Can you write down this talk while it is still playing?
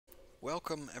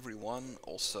welcome everyone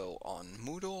also on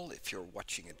Moodle if you're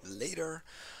watching it later.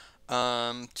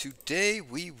 Today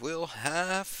we will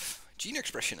have gene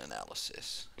expression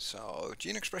analysis. So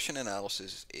gene expression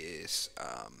analysis is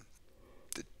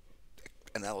the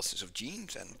analysis of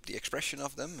genes and the expression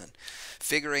of them and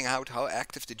figuring out how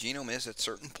active the genome is at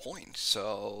certain points.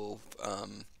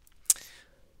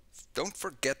 Don't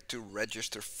forget to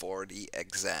register for the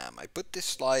exam. I put this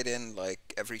slide in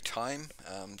like every time.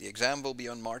 The exam will be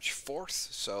on March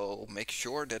 4th, so make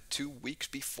sure that 2 weeks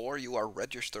before you are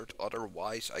registered,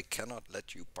 otherwise I cannot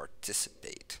let you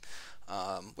participate.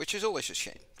 Which is always a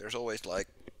shame. There's always like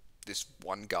this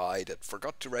one guy that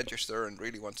forgot to register and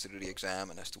really wants to do the exam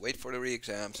and has to wait for the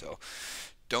re-exam, so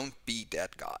don't be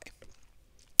that guy.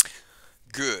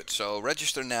 Good. So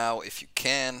register now if you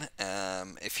can.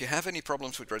 If you have any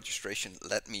problems with registration,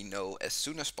 let me know as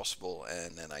soon as possible,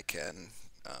 and then I can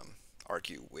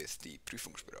argue with the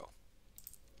Prüfungsbüro.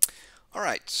 All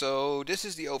right, so this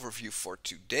is the overview for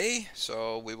today.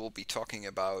 So we will be talking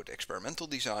about experimental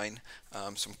design,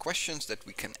 some questions that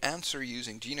we can answer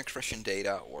using gene expression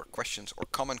data, or questions or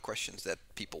common questions that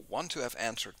people want to have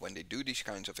answered when they do these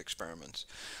kinds of experiments.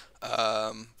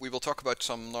 We will talk about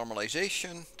some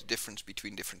normalization, the difference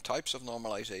between different types of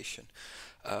normalization.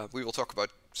 We will talk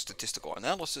about statistical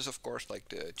analysis, of course, like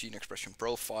the gene expression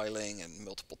profiling and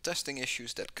multiple testing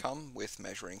issues that come with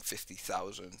measuring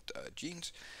 50,000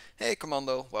 genes. Hey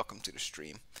Commando, welcome to the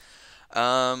stream.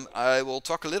 I will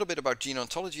talk a little bit about gene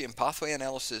ontology and pathway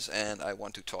analysis, and I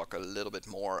want to talk a little bit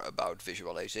more about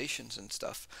visualizations and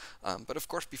stuff. But of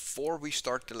course, before we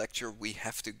start the lecture, we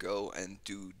have to go and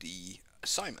do the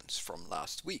assignments from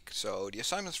last week. So the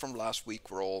assignments from last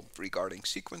week were all regarding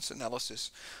sequence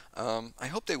analysis. I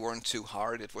hope they weren't too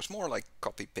hard. It was more like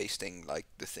copy pasting like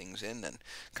the things in and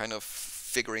kind of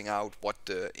figuring out what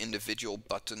the individual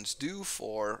buttons do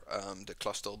for the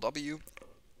cluster W.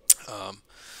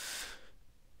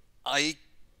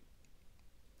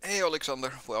 Hey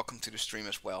Alexander, welcome to the stream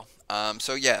as well.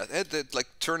 So yeah, like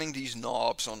turning these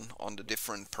knobs on the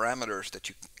different parameters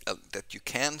that you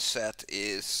can set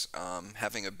is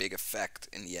having a big effect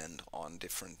in the end on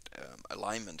different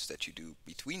alignments that you do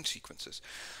between sequences.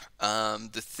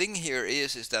 The thing here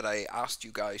is that I asked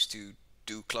you guys to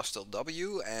do cluster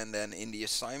W, and then in the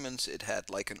assignments it had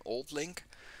like an old link.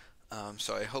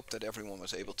 So I hope that everyone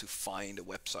was able to find a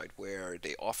website where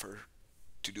they offer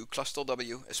to do cluster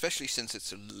W, especially since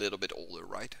it's a little bit older,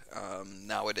 right?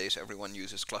 Nowadays everyone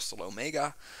uses cluster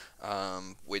Omega,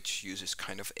 which uses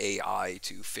kind of AI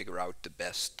to figure out the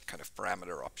best kind of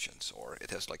parameter options, or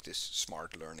it has like this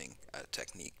smart learning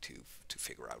technique to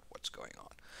figure out what's going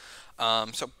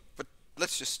on. But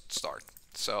let's just start.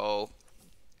 So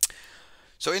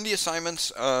in the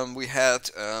assignments, we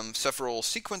had several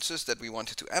sequences that we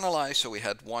wanted to analyze. So we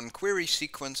had one query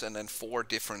sequence and then 4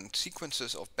 different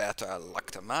sequences of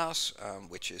beta-lactamase,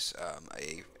 which is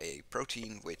a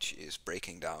protein which is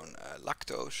breaking down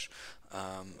lactose.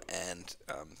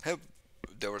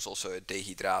 There was also a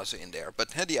dehydrase in there. But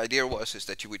the idea is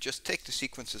that you would just take the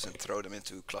sequences and throw them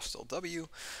into cluster W.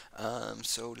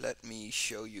 So let me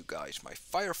show you guys my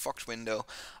Firefox window.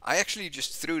 I actually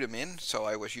just threw them in, so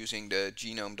I was using the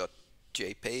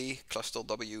genome.jpg cluster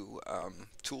W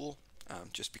tool,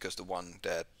 just because the one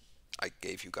that I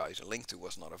gave you guys a link to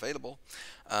was not available.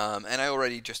 And I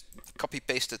already just copy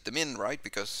pasted them in, right,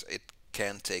 because it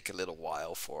can take a little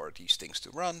while for these things to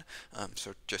run,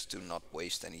 so just do not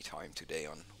waste any time today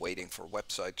on waiting for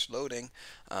websites loading.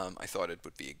 I thought it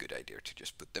would be a good idea to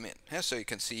just put them in. So you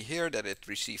can see here that it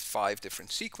received 5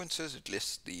 different sequences. It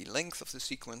lists the length of the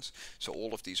sequence, so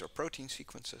all of these are protein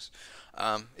sequences.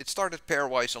 It started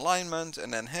pairwise alignment,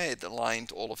 and then it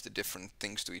aligned all of the different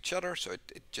things to each other, so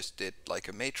it just did like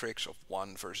a matrix of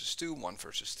 1 versus 2, 1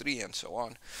 versus 3, and so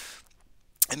on.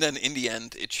 And then in the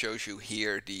end, it shows you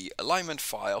here the alignment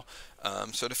file.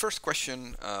 So the first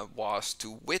question was,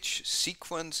 to which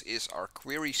sequence is our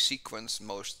query sequence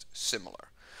most similar?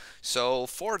 So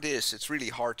for this, it's really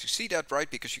hard to see that, right?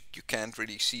 Because you can't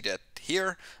really see that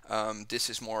here. This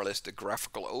is more or less the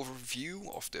graphical overview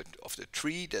of the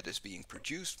tree that is being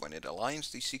produced when it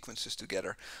aligns these sequences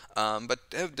together. But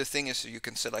the thing is, you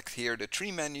can select here the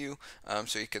tree menu,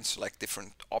 so you can select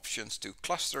different options to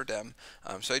cluster them.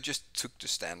 So I just took the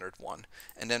standard one,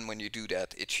 and then when you do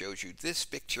that, it shows you this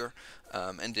picture,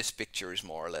 and this picture is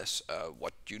more or less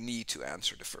what you need to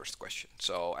answer the first question.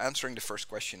 So answering the first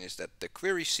question is that the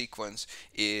query sequence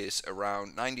is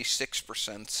around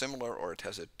 96% similar, or it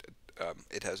has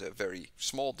a very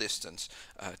small distance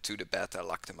to the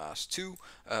beta-lactamase 2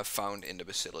 found in the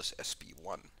Bacillus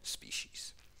sp1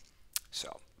 species.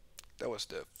 So That was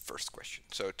the first question.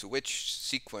 So to which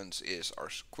sequence is our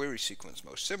query sequence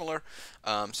most similar?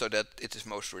 So that it is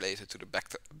most related to the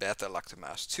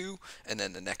beta-lactamase 2, and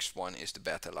then the next one is the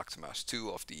beta-lactamase 2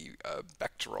 of the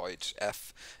bacteroids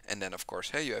F, and then of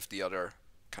course, hey, you have the other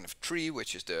kind of tree,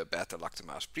 which is the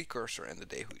beta-lactamase precursor and the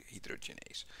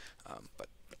dehydrogenase.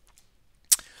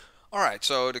 Alright,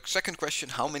 so the second question,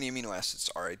 how many amino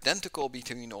acids are identical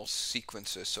between all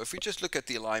sequences? So if we just look at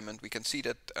the alignment, we can see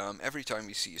that every time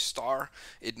we see a star,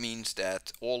 it means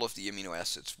that all of the amino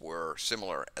acids were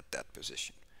similar at that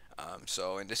position.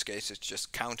 So in this case, it's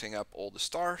just counting up all the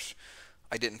stars.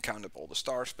 I didn't count up all the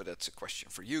stars, but that's a question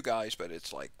for you guys, but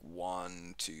it's like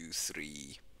 1, 2,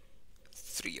 3,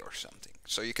 3 or something.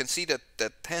 So you can see that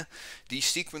these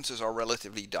sequences are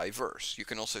relatively diverse. You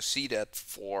can also see that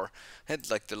for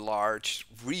like the large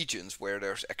regions where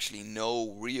there's actually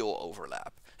no real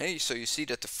overlap. Hey, so you see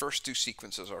that the first two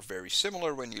sequences are very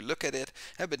similar when you look at it.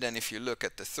 But then if you look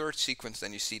at the third sequence,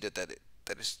 then you see that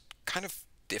that is kind of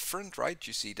different, right?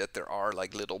 You see that there are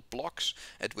like little blocks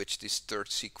at which this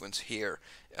third sequence here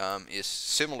is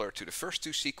similar to the first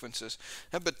two sequences.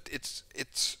 But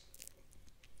it's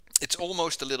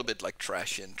almost a little bit like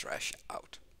trash in, trash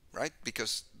out, right?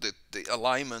 Because the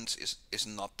alignment is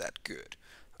not that good.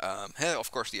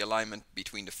 Of course, the alignment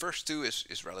between the first two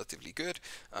is relatively good.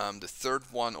 The third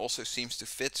one also seems to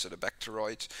fit, so the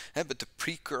bacteroids. But the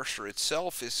precursor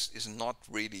itself is not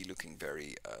really looking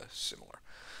very similar.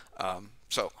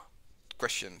 So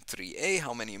question 3a,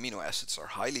 how many amino acids are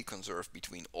highly conserved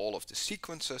between all of the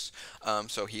sequences?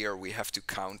 So here we have to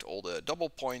count all the double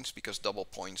points, because double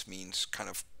points means kind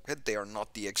of they are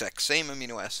not the exact same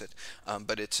amino acid,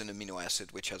 but it's an amino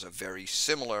acid which has a very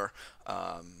similar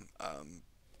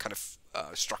kind of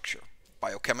structure.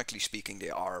 Biochemically speaking, they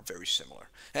are very similar.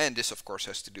 And this of course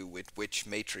has to do with which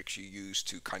matrix you use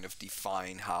to kind of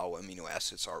define how amino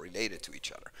acids are related to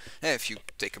each other. And if you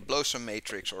take a Blossom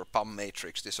matrix or a PAM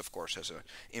matrix, this of course has an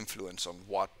influence on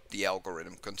what the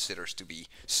algorithm considers to be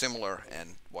similar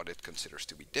and what it considers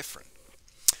to be different.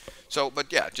 So,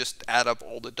 but yeah, just add up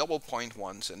all the double point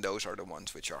ones, and those are the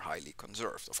ones which are highly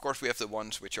conserved. Of course, we have the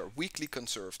ones which are weakly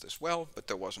conserved as well, but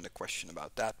there wasn't a question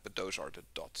about that, but those are the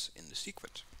dots in the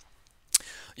sequence.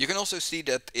 You can also see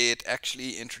that it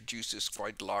actually introduces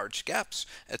quite large gaps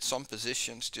at some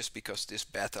positions, just because this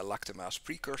beta-lactamase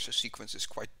precursor sequence is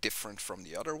quite different from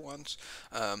the other ones.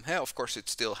 Of course, it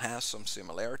still has some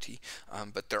similarity,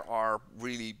 but there are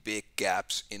really big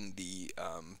gaps in the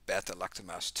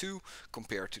beta-lactamase 2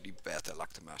 compared to the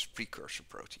beta-lactamase precursor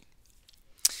protein.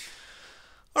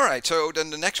 Alright, so then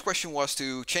the next question was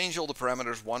to change all the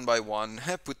parameters one by one,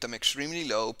 put them extremely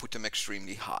low, put them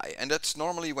extremely high. And that's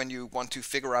normally when you want to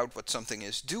figure out what something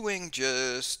is doing,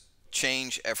 just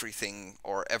change everything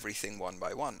or everything one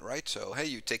by one, right? So hey,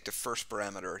 you take the first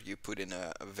parameter, you put in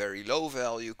a very low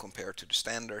value compared to the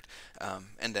standard,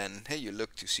 and then hey, you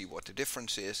look to see what the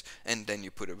difference is, and then you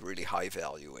put a really high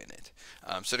value in it.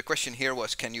 So the question here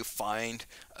was, can you find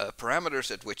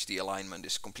parameters at which the alignment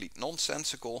is complete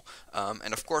nonsensical?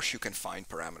 And of course you can find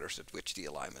parameters at which the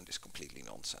alignment is completely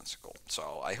nonsensical.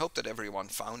 So I hope that everyone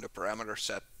found a parameter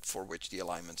set for which the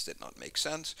alignments did not make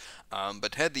sense,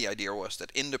 but the idea was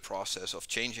that in the process of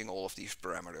changing all of these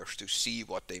parameters to see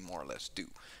what they more or less do.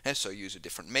 And so use a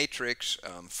different matrix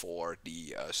for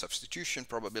the substitution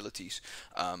probabilities,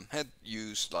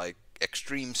 use like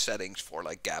extreme settings for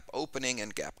like gap opening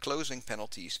and gap closing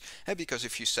penalties, because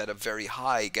if you set a very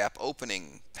high gap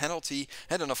opening penalty,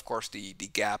 then of course the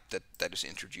gap that is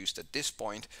introduced at this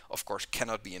point of course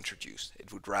cannot be introduced.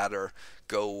 It would rather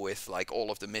go with like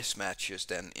all of the mismatches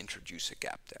than introduce a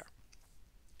gap there.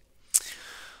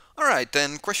 Alright,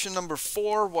 then question number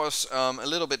 4 was a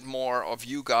little bit more of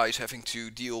you guys having to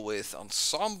deal with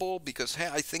Ensemble, because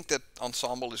I think that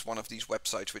Ensemble is one of these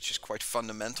websites which is quite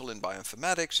fundamental in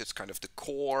bioinformatics. It's kind of the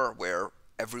core where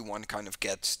everyone kind of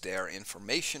gets their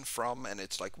information from, and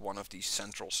it's like one of these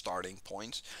central starting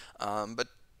points. But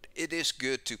it is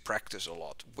good to practice a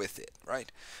lot with it,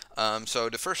 right? So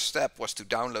the first step was to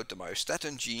download the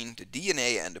myostatin gene, the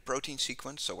DNA, and the protein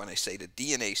sequence. So when I say the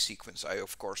DNA sequence, I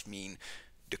of course mean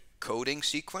the coding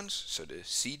sequence, so the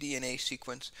cDNA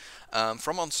sequence,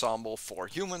 from Ensemble for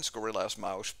humans, gorillas,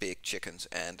 mouse, pig, chickens,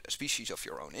 and a species of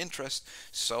your own interest.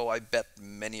 So I bet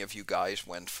many of you guys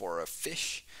went for a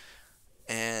fish.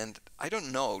 And I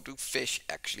don't know, do fish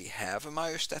actually have a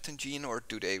myostatin gene, or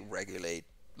do they regulate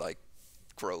like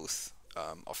growth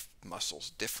of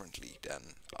muscles differently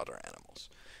than other animals?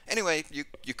 Anyway,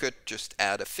 you could just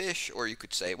add a fish, or you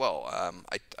could say, well,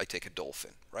 I take a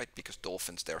dolphin, right? Because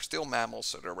dolphins, they're still mammals,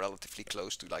 so they're relatively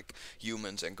close to like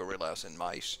humans and gorillas and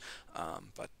mice.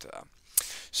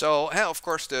 So of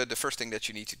course the first thing that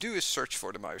you need to do is search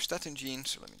for the myostatin gene.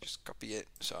 So let me just copy it.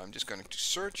 So I'm just going to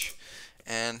search,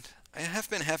 and I have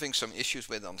been having some issues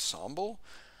with Ensemble,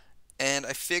 and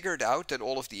I figured out that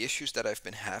all of the issues that I've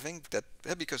been having, that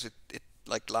because it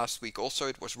like last week also,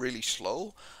 it was really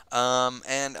slow,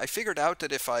 and I figured out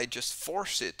that if I just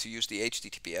force it to use the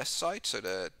HTTPS site, so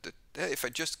if I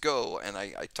just go and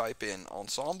I type in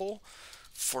Ensemble,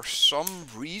 for some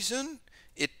reason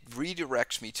it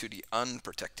redirects me to the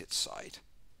unprotected site.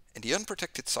 And the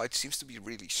unprotected site seems to be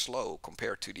really slow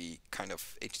compared to the kind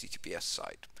of HTTPS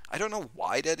site. I don't know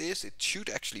why that is. It should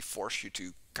actually force you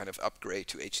to kind of upgrade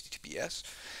to HTTPS,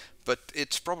 but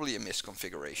it's probably a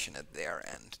misconfiguration at their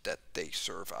end that they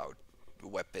serve out the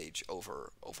web page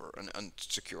over an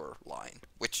unsecure line,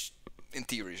 which in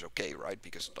theory is okay, right?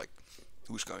 Because like,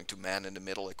 who's going to man in the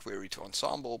middle a query to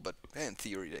Ensemble? But in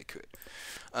theory they could.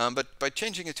 But by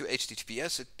changing it to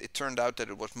HTTPS, it turned out that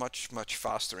it was much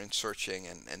faster in searching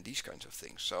and these kinds of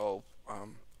things. So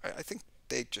I think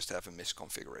they just have a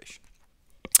misconfiguration.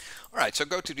 All right, so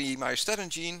go to the myostatin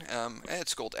gene.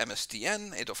 It's called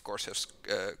MSTN. It of course has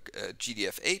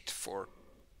GDF8 for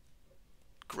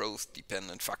growth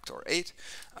dependent factor 8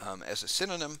 as a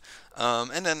synonym,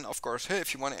 and then of course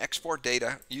if you want to export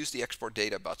data, use the export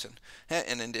data button,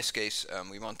 and in this case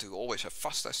we want to always have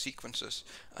FASTA sequences.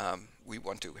 We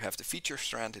want to have the feature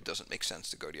strand. It doesn't make sense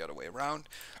to go the other way around.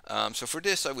 So for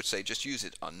this I would say just use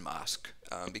it unmasked,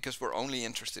 because we're only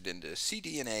interested in the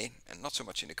cDNA and not so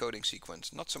much in the coding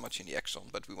sequence, not so much in the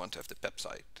exon, but we want to have the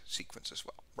peptide sequence as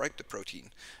well, right? The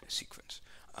protein sequence.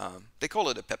 They call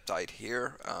it a peptide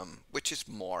here, which is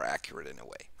more accurate in a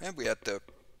way. And we had the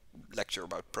lecture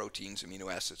about proteins,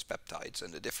 amino acids, peptides,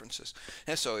 and the differences.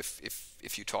 And so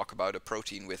if you talk about a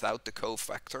protein without the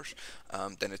cofactors,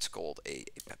 then it's called a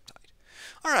peptide.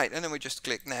 All right, and then we just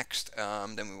click next.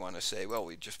 Then we want to say, well,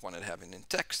 we just want to have it in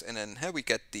text, and then we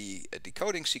get the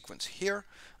decoding sequence here.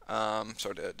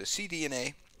 So the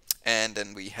cDNA. And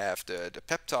then we have the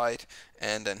peptide,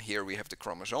 and then here we have the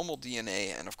chromosomal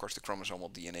DNA, and of course the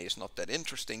chromosomal DNA is not that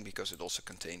interesting because it also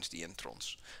contains the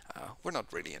introns. We're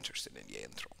not really interested in the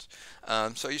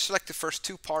introns. So you select the first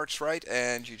two parts, right,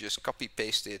 and you just copy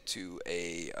paste it to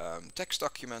a text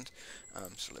document.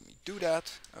 So let me do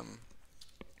that.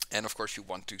 And of course you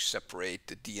want to separate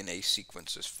the DNA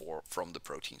sequences from the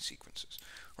protein sequences.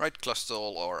 Right,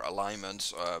 clustral or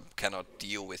alignments cannot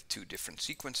deal with two different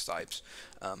sequence types,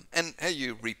 and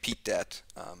you repeat that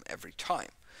every time.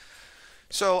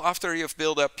 So after you've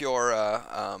built up your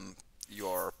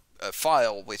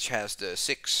file which has the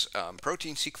 6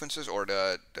 protein sequences, or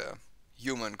the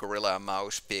human, gorilla,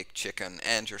 mouse, pig, chicken,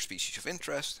 and your species of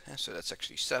interest, so that's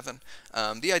actually 7.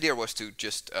 The idea was to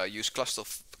just use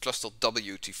clustral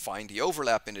W to find the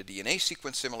overlap in the DNA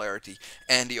sequence similarity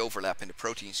and the overlap in the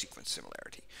protein sequence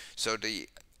similarity. So the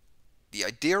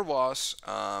idea was,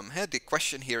 the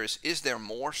question here is there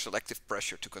more selective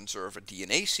pressure to conserve a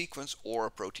DNA sequence or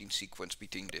a protein sequence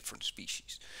between different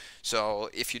species? So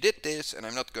if you did this, and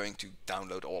I'm not going to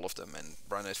download all of them and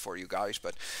run it for you guys,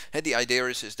 but the idea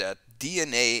is that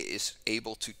DNA is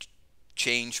able to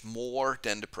change more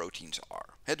than the proteins are.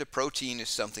 The protein is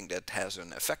something that has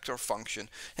an effector function,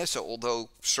 so although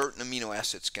certain amino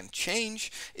acids can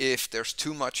change, if there's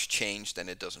too much change then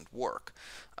it doesn't work.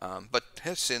 But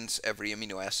since every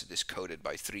amino acid is coded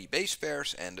by 3 base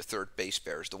pairs, and the 3rd base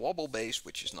pair is the wobble base,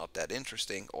 which is not that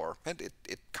interesting, or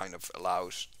it kind of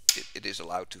allows, it is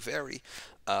allowed to vary,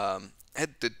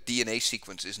 the DNA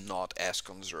sequence is not as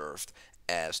conserved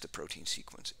as the protein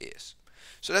sequence is.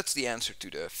 So that's the answer to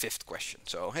the 5th question.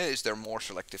 So is there more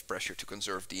selective pressure to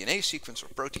conserve DNA sequence or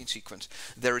protein sequence?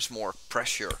 There is more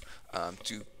pressure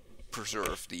to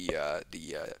preserve the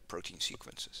protein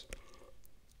sequences.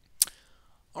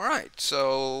 All right,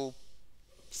 so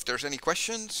if there's any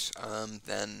questions,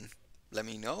 then let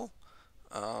me know.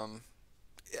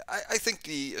 I think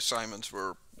the assignments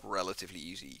were relatively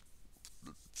easy,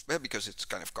 because it's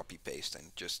kind of copy paste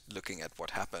and just looking at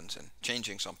what happens and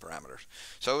changing some parameters.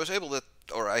 So I was able to,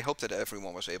 or I hope that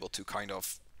everyone was able to kind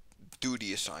of do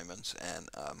the assignments and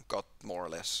got more or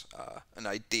less an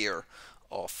idea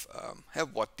of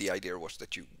what the idea was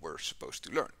that you were supposed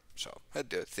to learn. So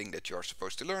the thing that you're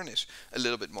supposed to learn is a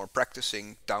little bit more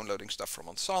practicing downloading stuff from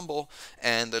Ensemble,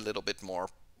 and a little bit more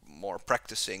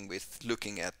practicing with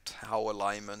looking at how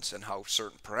alignments and how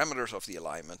certain parameters of the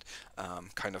alignment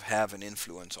kind of have an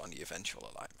influence on the eventual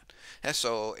alignment. And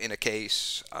so in a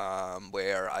case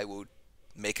where I would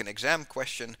make an exam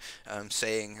question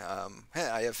saying, hey,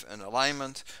 I have an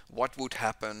alignment, what would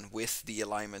happen with the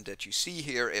alignment that you see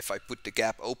here if I put the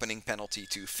gap opening penalty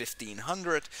to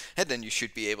 1500? And then you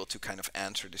should be able to kind of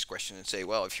answer this question and say,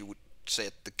 well, if you would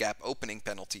set the gap opening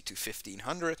penalty to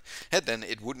 1500, and then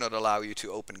it would not allow you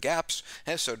to open gaps,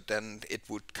 and so then it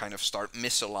would kind of start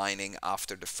misaligning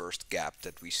after the first gap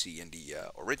that we see in the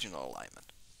original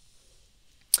alignment.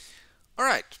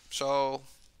 Alright, so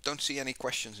don't see any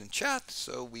questions in chat,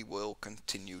 so we will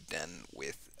continue then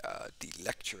with the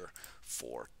lecture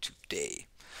for today.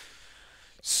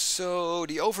 So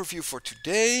the overview for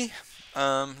today,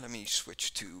 let me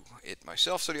switch to it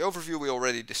myself. So the overview we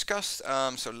already discussed,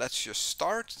 so let's just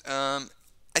start. I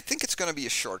think it's going to be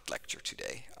a short lecture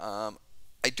today.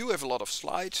 I do have a lot of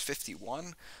slides,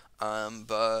 51,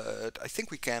 but I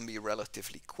think we can be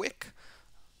relatively quick.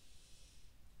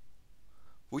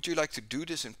 Would you like to do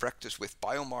this in practice with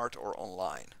Biomart or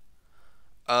online?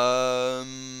 How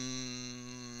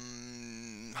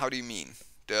do you mean?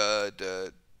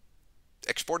 The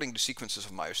exporting the sequences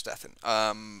of myostatin.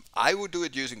 I would do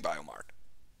it using Biomart.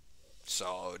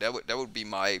 So that would be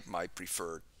my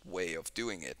preferred way of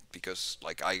doing it, because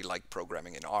like I like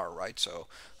programming in R, right? So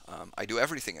I do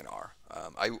everything in R.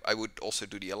 I would also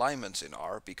do the alignments in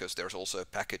R, because there's also a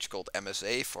package called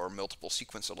MSA for multiple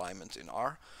sequence alignment in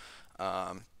R.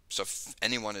 So if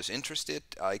anyone is interested,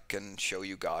 I can show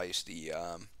you guys the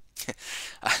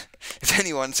if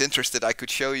anyone's interested, I could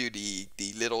show you the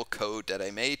little code that I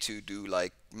made to do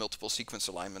like multiple sequence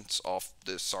alignments of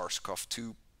the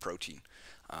SARS-CoV-2 protein.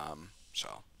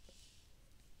 So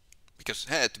because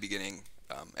at the beginning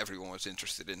everyone was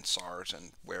interested in SARS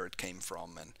and where it came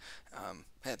from, and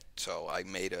so I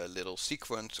made a little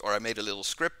sequence, or I made a little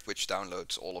script which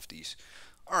downloads all of these.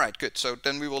 Alright, good. So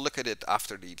then we will look at it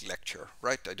after the lecture,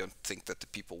 right? I don't think that the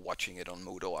people watching it on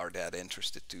Moodle are that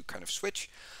interested to kind of switch.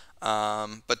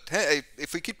 But hey,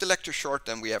 if we keep the lecture short,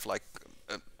 then we have like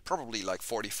probably like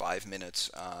 45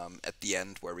 minutes at the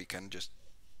end where we can just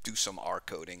do some R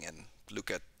coding and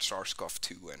look at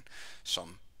SARS-CoV-2 and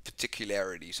some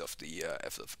particularities of the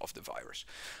virus.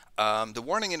 The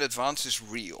warning in advance is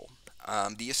real.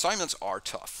 The assignments are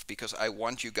tough because I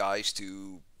want you guys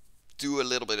to do a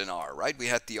little bit in R, right? We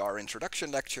had the R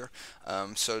introduction lecture,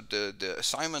 so the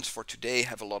assignments for today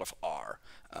have a lot of R.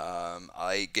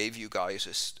 I gave you guys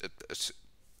a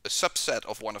subset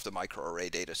of one of the microarray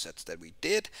data sets that we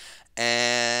did,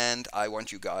 and I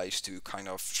want you guys to kind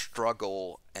of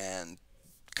struggle and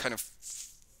kind of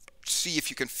see if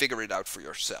you can figure it out for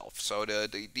yourself. So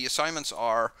the assignments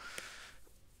are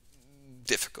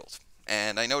difficult.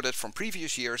 And I know that from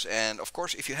previous years, and of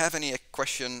course if you have any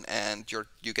question and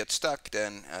you get stuck,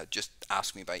 then just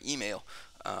ask me by email,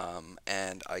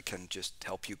 and I can just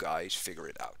help you guys figure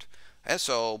it out. And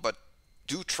so, but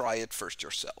do try it first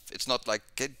yourself. It's not like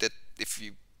that if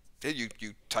you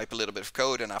type a little bit of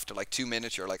code and after like 2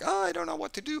 minutes you're like, oh, I don't know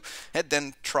what to do, and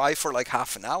then try for like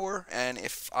half an hour, and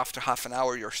if after half an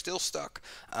hour you're still stuck,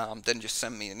 then just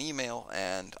send me an email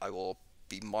and I will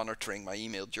be monitoring my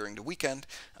email during the weekend.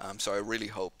 So I really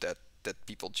hope that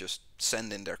people just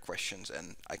send in their questions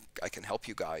and I can help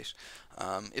you guys.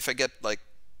 If I get like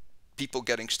people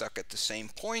getting stuck at the same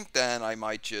point, then I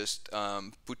might just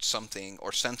put something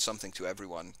or send something to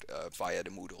everyone via the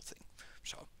Moodle thing.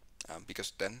 So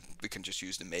because then we can just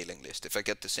use the mailing list. If I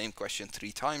get the same question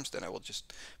 3 times, then I will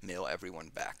just mail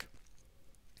everyone back.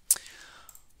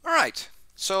 All right.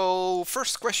 So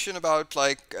first question about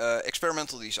like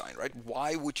experimental design, right?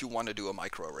 Why would you want to do a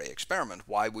microarray experiment?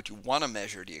 Why would you want to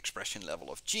measure the expression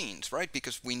level of genes, right?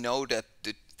 Because we know that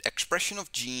the expression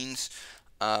of genes,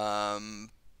 and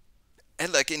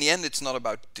like in the end, it's not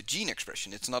about the gene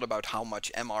expression. It's not about how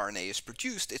much mRNA is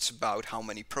produced. It's about how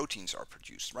many proteins are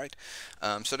produced, right?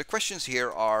 So the questions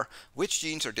here are, which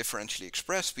genes are differentially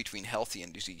expressed between healthy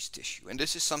and diseased tissue? And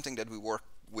this is something that we work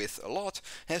with a lot.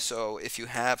 And so if you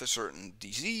have a certain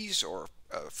disease or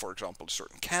for example a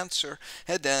certain cancer,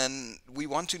 and then we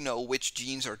want to know which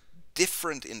genes are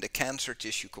different in the cancer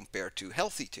tissue compared to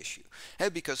healthy tissue.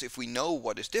 And because if we know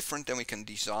what is different, then we can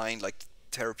design like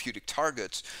therapeutic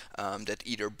targets that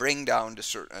either bring down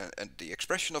the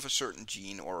expression of a certain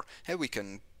gene, or we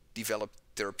can develop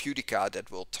therapeutica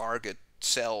that will target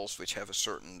cells which have a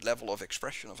certain level of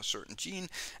expression of a certain gene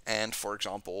and, for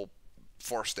example,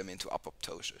 force them into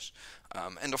apoptosis.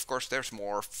 And of course there's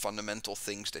more fundamental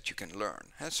things that you can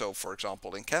learn. And so for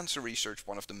example in cancer research,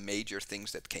 one of the major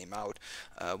things that came out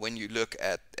when you look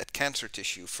at cancer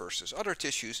tissue versus other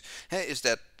tissues is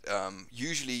that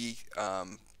usually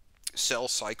cell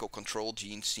cycle control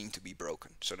genes seem to be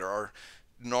broken. So there are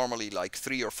normally like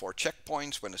 3 or 4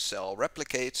 checkpoints when a cell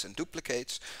replicates and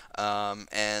duplicates,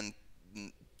 and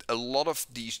a lot of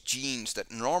these genes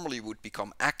that normally would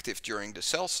become active during the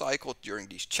cell cycle, during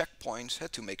these checkpoints,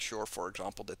 to make sure, for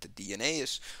example, that the DNA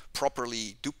is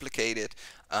properly duplicated,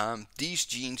 these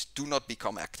genes do not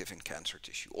become active in cancer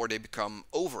tissue, or they become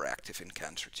overactive in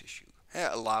cancer tissue,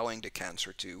 allowing the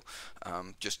cancer to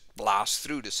just blast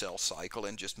through the cell cycle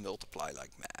and just multiply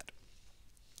like mad.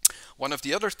 One of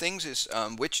the other things is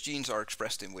which genes are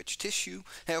expressed in which tissue.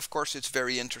 And of course, it's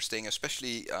very interesting,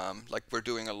 especially like we're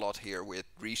doing a lot here with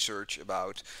research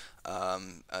about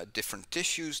different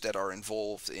tissues that are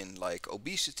involved in like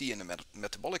obesity and the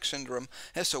metabolic syndrome.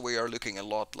 And so we are looking a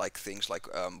lot like things like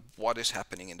what is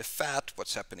happening in the fat,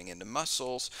 what's happening in the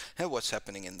muscles, and what's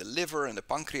happening in the liver and the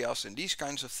pancreas and these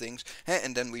kinds of things.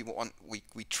 And then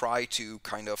we try to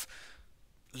kind of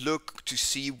look to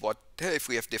see what, if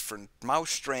we have different mouse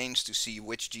strains, to see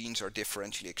which genes are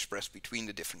differentially expressed between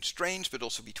the different strains, but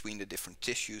also between the different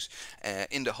tissues,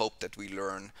 in the hope that we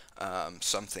learn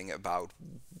something about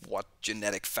what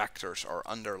genetic factors are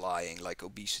underlying like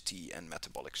obesity and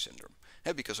metabolic syndrome.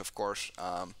 Because of course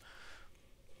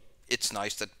it's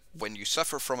nice that when you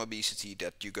suffer from obesity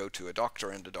that you go to a doctor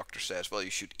and the doctor says, well, you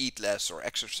should eat less or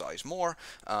exercise more,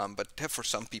 but for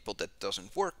some people that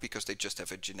doesn't work because they just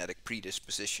have a genetic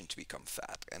predisposition to become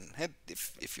fat. And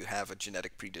if you have a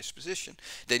genetic predisposition,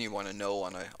 then you want to know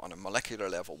on a molecular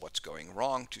level what's going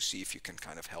wrong to see if you can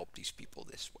kind of help these people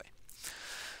this way.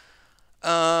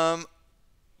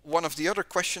 One of the other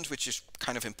questions which is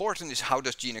kind of important is how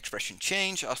does gene expression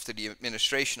change after the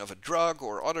administration of a drug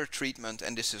or other treatment,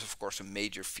 and this is of course a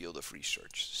major field of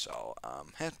research, so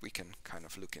we can kind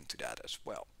of look into that as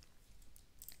well.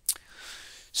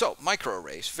 So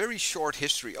microarrays, very short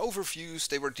history overviews.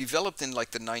 They were developed in like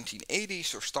the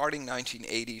 1980s or starting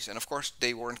 1980s, and of course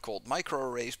they weren't called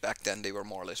microarrays back then. They were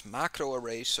more or less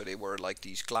macroarrays, so they were like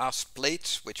these glass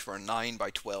plates which were 9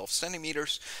 by 12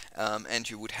 centimeters, and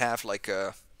you would have like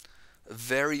a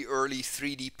very early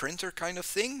 3D printer kind of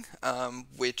thing,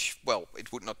 which, well,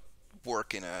 it would not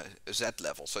work in a Z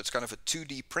level, so it's kind of a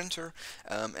 2D printer,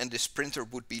 and this printer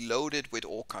would be loaded with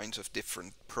all kinds of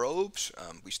different probes.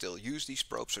 We still use these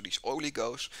probes, so these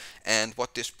oligos, and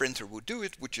what this printer would do,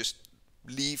 it would just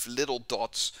leave little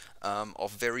dots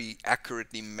of very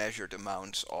accurately measured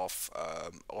amounts of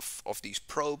these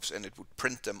probes, and it would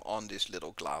print them on this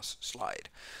little glass slide.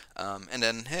 And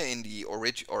then in the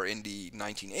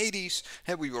 1980s,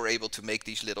 we were able to make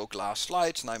these little glass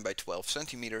slides 9 by 12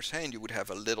 centimeters, and you would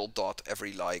have a little dot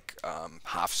every like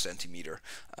half centimeter.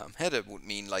 That would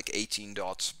mean like 18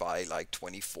 dots by like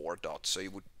 24 dots, so you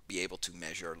would be able to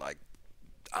measure like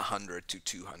 100 to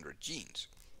 200 genes.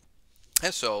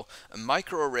 And so a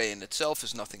microarray in itself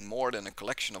is nothing more than a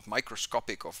collection of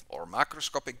microscopic or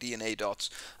macroscopic DNA dots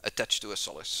attached to a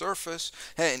solid surface.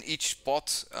 And each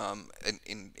spot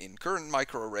in current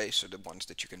microarrays, so the ones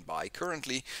that you can buy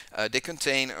currently, they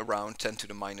contain around 10 to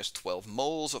the minus 12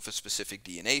 moles of a specific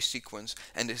DNA sequence,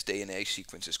 and this DNA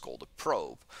sequence is called a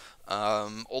probe.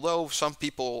 Although some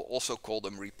people also call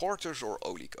them reporters or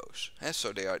oligos.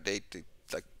 So they like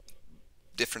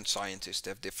different scientists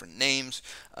have different names,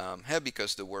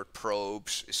 because the word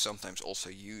probes is sometimes also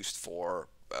used for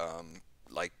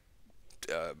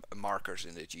markers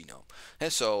in the genome.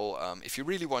 And so if you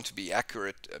really want to be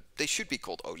accurate, they should be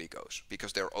called oligos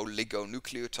because they're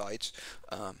oligonucleotides,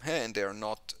 and they're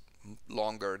not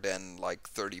longer than like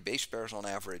 30 base pairs on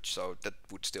average, so that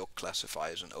would still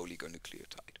classify as an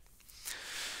oligonucleotide.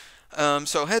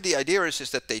 So the idea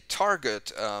is that they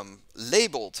target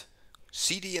labeled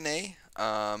cDNA,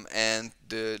 and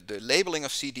the labeling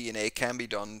of cDNA can be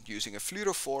done using a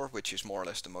fluorophore, which is more or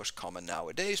less the most common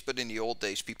nowadays, but in the old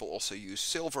days people also used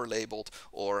silver labeled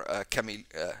or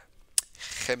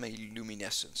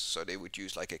chemiluminescence, so they would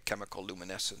use like a chemical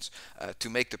luminescence to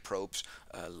make the probes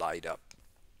light up.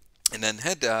 And then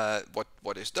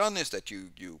what is done is that you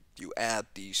add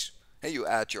these, you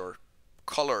add your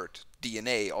colored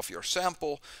DNA of your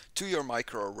sample to your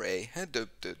microarray, and the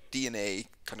DNA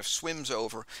kind of swims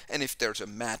over, and if there's a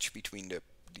match between the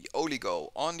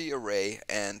oligo on the array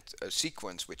and a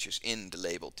sequence which is in the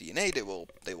labeled DNA, they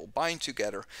will bind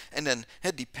together, and then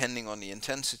depending on the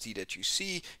intensity that you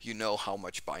see, you know how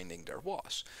much binding there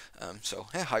was. So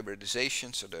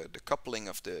hybridization, so the coupling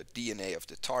of the DNA of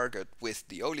the target with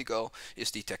the oligo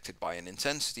is detected by an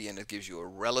intensity, and it gives you a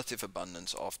relative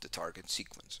abundance of the target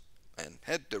sequence. And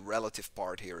the relative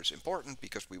part here is important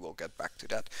because we will get back to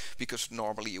that, because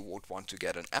normally you would want to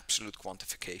get an absolute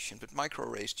quantification, but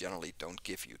microarrays generally don't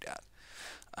give you that.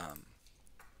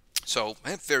 So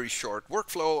a very short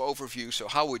workflow overview. So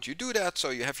how would you do that? So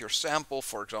you have your sample.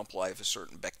 For example, I have a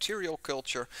certain bacterial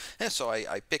culture, and so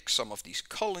I pick some of these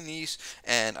colonies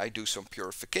and I do some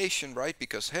purification, right?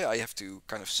 Because hey, I have to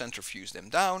kind of centrifuge them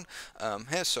down.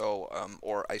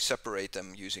 Or I separate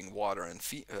them using water and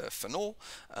phenol.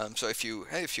 So if you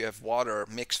have water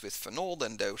mixed with phenol,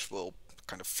 then those will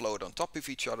kind of float on top of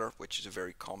each other, which is a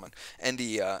very common. And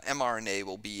the mRNA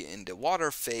will be in the water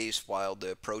phase, while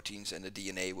the proteins and the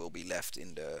DNA will be left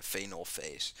in the phenol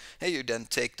phase. And you then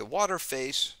take the water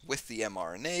phase with the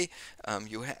mRNA,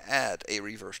 you add a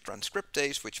reverse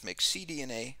transcriptase, which makes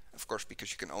cDNA, of course,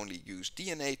 because you can only use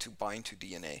DNA to bind to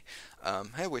DNA,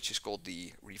 which is called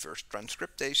the reverse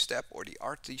transcriptase step or the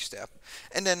RT step.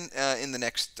 And then in the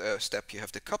next step you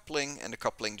have the coupling, and the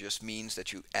coupling just means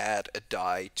that you add a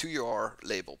dye to your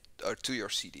label or to your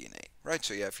cDNA, right?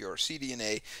 So you have your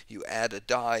cDNA, you add a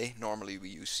dye. Normally we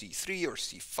use C3 or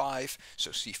C5.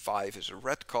 So C5 is a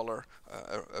red color,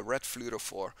 a red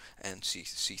fluorophore, and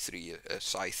C3,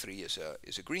 Cy3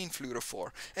 is a green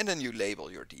fluorophore, and then you label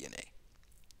your DNA.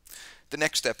 The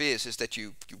next step is that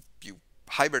you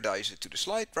hybridize it to the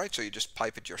slide, right? So you just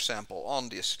pipette your sample on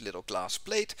this little glass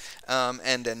plate,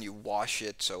 and then you wash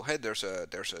it. So hey, there's a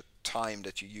time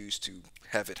that you use to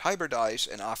have it hybridize,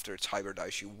 and after it's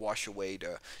hybridized, you wash away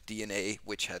the DNA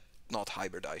which had not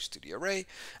hybridized to the array.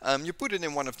 You put it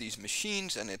in one of these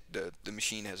machines, and the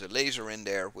machine has a laser in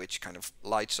there which kind of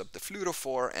lights up the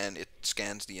fluorophore, and it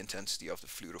scans the intensity of the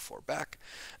fluorophore back.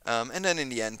 And then in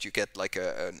the end you get like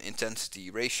an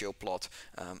intensity ratio plot,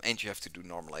 and you have to do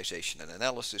normalization and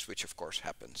analysis, which of course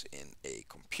happens in a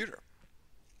computer.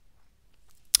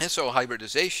 And so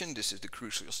hybridization, this is the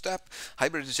crucial step.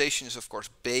 Hybridization is of course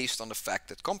based on the fact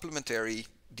that complementary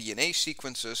DNA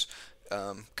sequences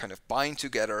kind of bind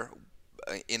together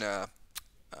in a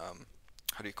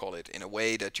how do you call it, in a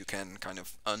way that you can kind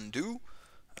of undo.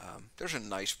 There's a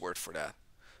nice word for that.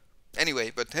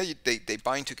 Anyway, but hey, they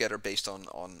bind together based on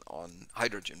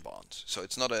hydrogen bonds. So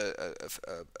it's not a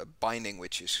binding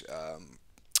which is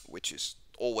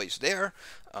always there,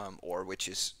 or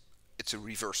it's a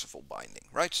reversible binding,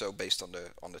 right? So based on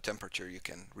the temperature, you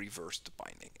can reverse the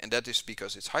binding, and that is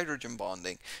because it's hydrogen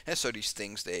bonding, and so these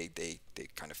things they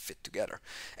kind of fit together.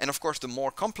 And of course, the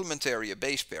more complementary a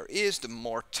base pair is, the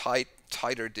more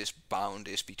tighter this bound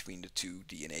is between the two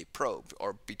DNA probes,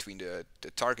 or between the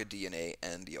target DNA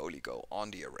and the oligo on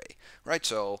the array, right?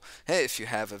 So hey, if you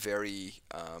have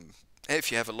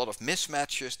a lot of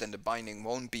mismatches, then the binding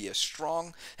won't be as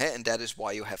strong, and that is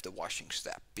why you have the washing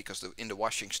step, because in the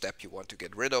washing step you want to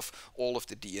get rid of all of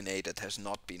the DNA that has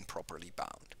not been properly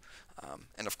bound.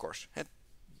 And of course, that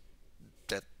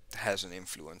has an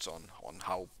influence on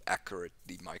how accurate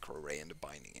the microarray and the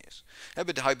binding is.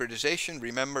 But the hybridization,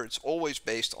 remember, it's always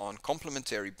based on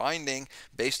complementary binding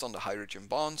based on the hydrogen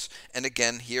bonds. And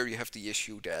again, here you have the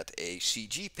issue that a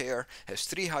CG pair has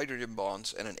 3 hydrogen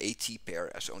bonds and an AT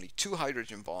pair has only 2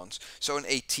 hydrogen bonds. So an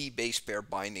AT base pair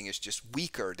binding is just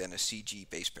weaker than a CG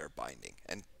base pair binding,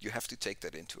 and you have to take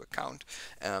that into account.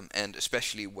 And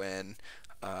especially when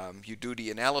you do the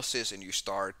analysis and you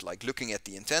start like looking at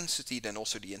the intensity, then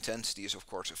also the intensity is of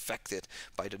course affected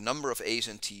by the number of A's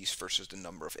and T's versus the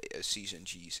number of C's and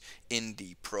G's in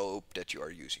the probe that you are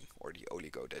using, or the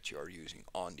oligo that you are using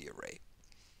on the array.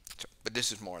 So, but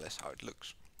this is more or less how it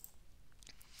looks.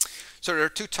 So there are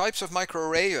 2 types of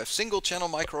microarray. You have single channel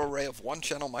microarray of 1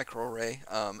 channel microarray,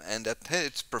 and that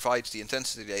it provides the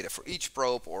intensity data for each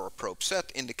probe or a probe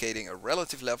set, indicating a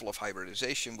relative level of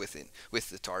hybridization with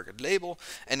the target label.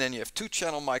 And then you have 2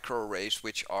 channel microarrays,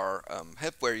 which are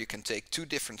where you can take 2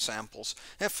 different samples.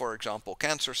 For example,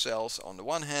 cancer cells on the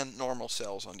one hand, normal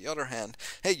cells on the other hand.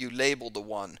 You label the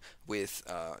one with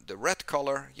the red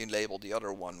color, you label the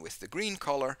other one with the green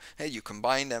color, you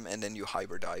combine them, and then you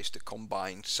hybridize the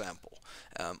combined sample.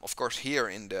 Of course,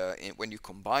 here when you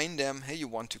combine them, you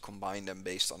want to combine them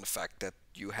based on the fact that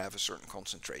you have a certain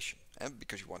concentration,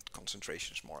 because you want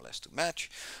concentrations more or less to match.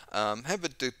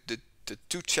 But the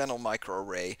 2-channel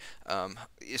microarray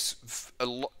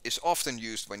is often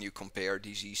used when you compare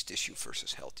diseased tissue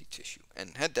versus healthy tissue,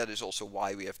 and that is also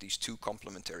why we have these 2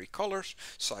 complementary colors,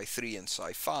 Cy3 and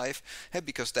Cy5,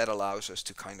 because that allows us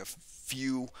to kind of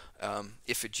view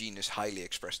if a gene is highly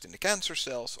expressed in the cancer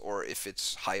cells or if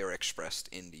it's higher expressed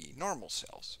in the normal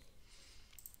cells.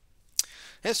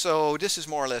 And so this is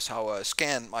more or less how a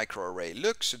scanned microarray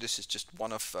looks. So this is just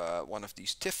one of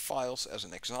these TIFF files as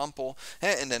an example.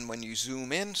 And then when you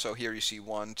zoom in, so here you see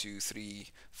 1, 2, 3,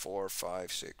 4,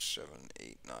 5, 6, 7,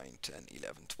 8, 9, 10,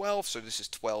 11, 12. So this is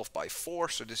 12 by 4.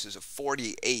 So this is a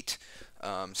 48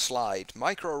 slide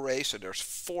microarray. So there's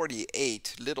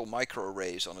 48 little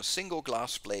microarrays on a single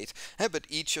glass plate, but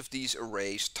each of these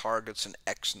arrays targets an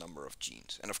X number of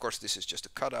genes. And of course this is just a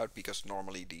cutout because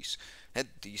normally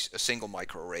a single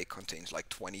microarray contains like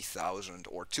 20,000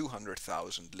 or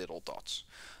 200,000 little dots.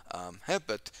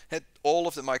 But all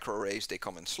of the microarrays, they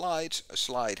come in slides. A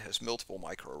slide has multiple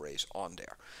microarrays on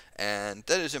there. And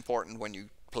that is important when you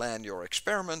plan your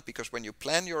experiment, because when you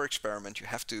plan your experiment you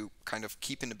have to kind of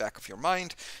keep in the back of your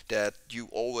mind that you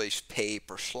always pay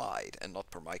per slide and not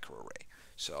per microarray.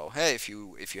 So hey, if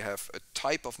you have a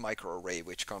type of microarray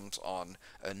which comes on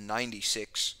a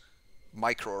 96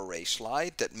 microarray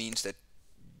slide, that means that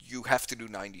you have to do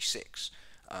 96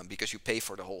 because you pay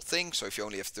for the whole thing. So if you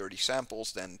only have 30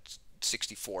 samples, then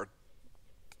 64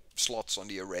 slots on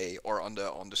the array or on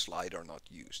the slide are not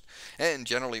used. And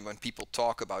generally when people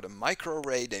talk about a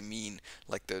microarray, they mean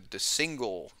like the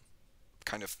single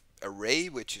kind of array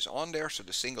which is on there, so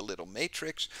the single little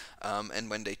matrix. And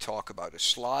when they talk about a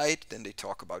slide, then they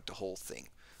talk about the whole thing.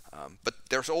 But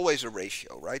there's always a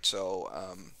ratio, right? So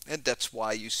and that's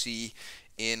why you see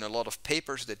in a lot of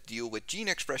papers that deal with gene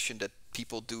expression that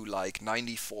people do like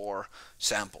 94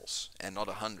 samples and not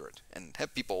 100. And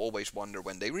people always wonder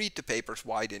when they read the papers,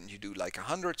 why didn't you do like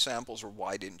 100 samples, or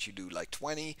why didn't you do like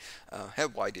 20?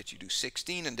 Why did you do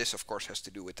 16? And this of course has to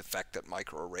do with the fact that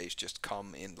microarrays just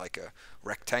come in like a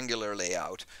rectangular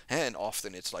layout, and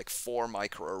often it's like 4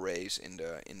 microarrays in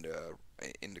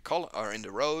the column or in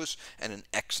the rows and an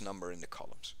X number in the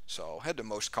columns. So the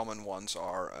most common ones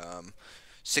are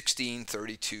 16,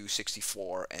 32,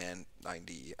 64, and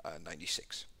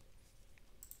 96.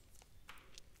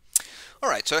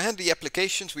 Alright, so the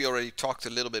applications, we already talked a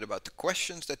little bit about the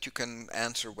questions that you can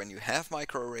answer when you have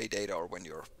microarray data or when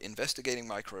you're investigating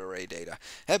microarray data.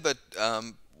 But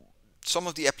some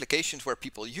of the applications where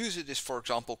people use it is, for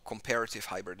example, comparative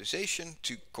hybridization,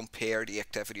 to compare the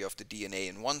activity of the DNA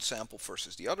in one sample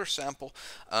versus the other sample,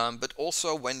 but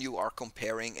also when you are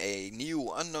comparing a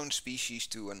new unknown species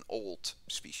to an old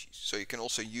species. So you can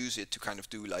also use it to kind of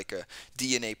do like a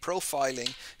DNA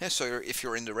profiling. And so if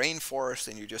you're in the rainforest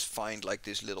and you just find like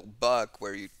this little bug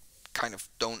where you kind of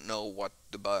don't know what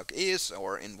the bug is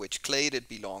or in which clade it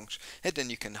belongs, and then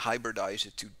you can hybridize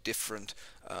it to different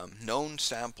known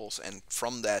samples, and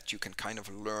from that you can kind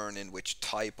of learn in which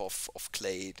type of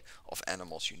clade of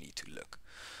animals you need to look.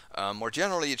 More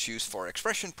generally, it's used for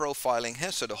expression profiling.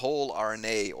 So the whole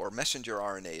RNA or messenger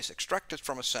RNA is extracted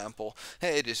from a sample.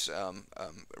 It is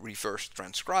reverse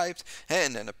transcribed,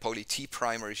 and then a poly-T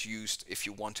primer is used if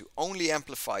you want to only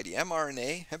amplify the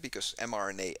mRNA, because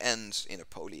mRNA ends in a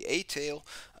poly-A tail.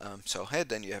 So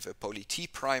then you have a poly-T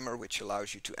primer which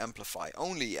allows you to amplify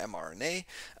only mRNA.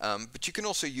 But you can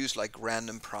also use like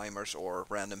random primers or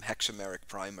random hexameric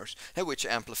primers, which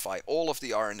amplify all of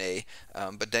the RNA,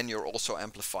 but then you're also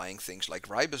amplifying things like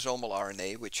ribosomal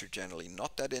RNA, which you're generally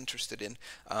not that interested in.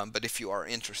 But if you are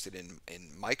interested in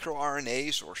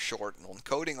microRNAs or short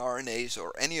non-coding RNAs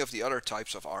or any of the other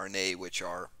types of RNA which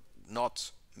are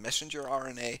not messenger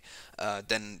RNA,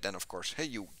 then of course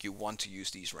you want to use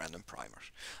these random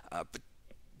primers. But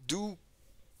do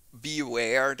be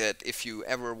aware that if you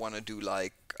ever want to do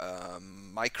like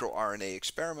microRNA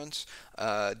experiments,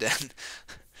 then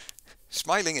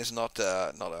smiling is not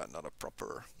a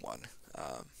proper one.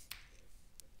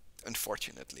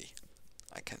 Unfortunately,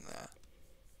 I can.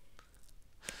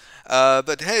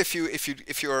 But hey,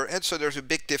 if you're so there's a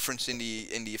big difference in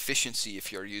the efficiency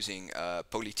if you're using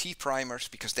poly-T primers,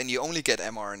 because then you only get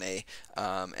mRNA,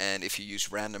 and if you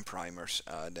use random primers,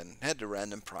 then the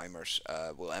random primers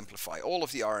will amplify all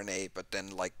of the RNA, but then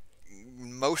like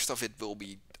most of it will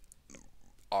be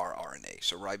rRNA,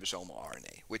 so ribosomal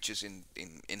RNA, which is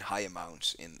in high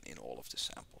amounts in all of the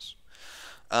samples.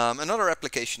 Another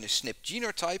application is SNP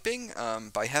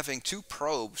genotyping. By having two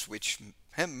probes which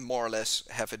more or less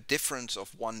have a difference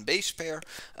of one base pair,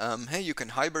 you can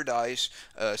hybridize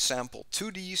a sample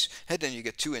to these, and then you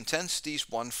get two intensities,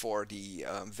 one for the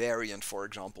variant, for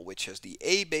example, which has the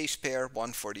A base pair,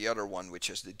 one for the other one which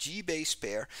has the G base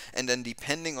pair, and then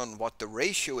depending on what the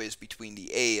ratio is between the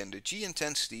A and the G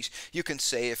intensities, you can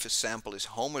say if a sample is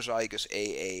homozygous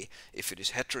AA, if it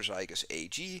is heterozygous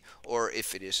AG, or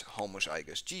if it is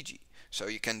homozygous GG. So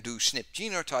you can do SNP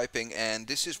genotyping, and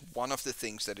this is one of the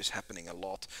things that is happening a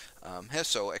lot.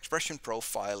 So expression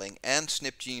profiling and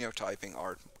SNP genotyping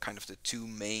are kind of the two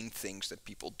main things that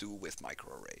people do with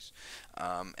microarrays.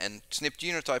 And SNP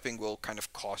genotyping will kind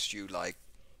of cost you like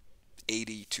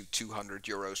 80 to 200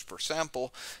 euros per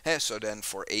sample. So then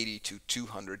for 80 to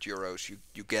 200 euros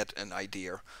you get an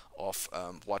idea of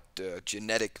what the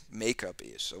genetic makeup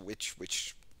is, so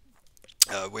which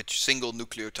which single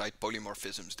nucleotide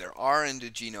polymorphisms there are in the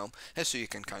genome, and so you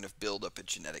can kind of build up a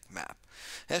genetic map.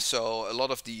 And so a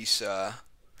lot of these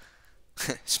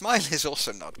smile is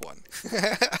also not one.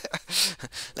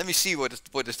 Let me see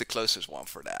what is the closest one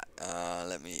for that.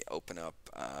 Let me open up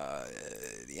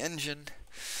the engine.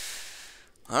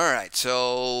 Alright,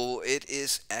 so it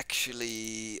is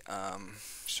actually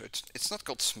so it's not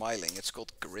called smiling, it's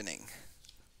called grinning.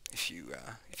 If you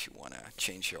wanna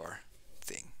change your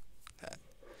thing.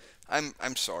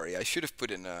 I'm sorry, I should have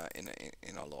put in a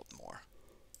lot more.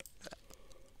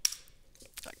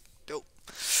 Like dope.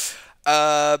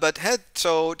 But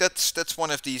so that's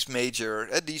one of these major.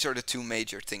 These are the two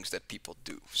major things that people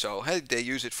do. So they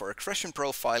use it for expression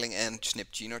profiling and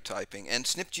SNP genotyping. And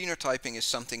SNP genotyping is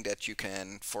something that you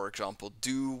can, for example,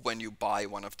 do when you buy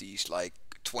one of these like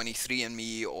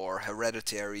 23andMe or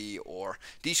Hereditary or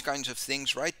these kinds of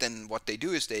things, right? Then what they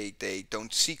do is they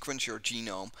don't sequence your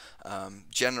genome.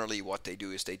 Generally what they do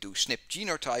is they do SNP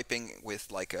genotyping with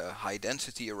like a high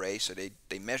density array. So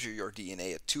they measure your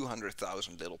DNA at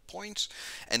 200,000 little points,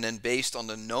 and then based on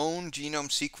the known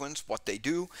genome sequence, what they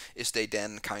do is they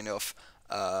then kind of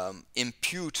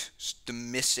impute the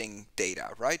missing data,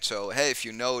 right? So hey, if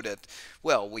you know that,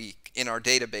 well, we in our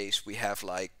database we have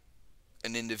like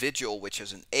an individual which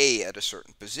has an A at a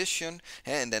certain position,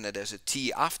 and then it has a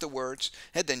T afterwards,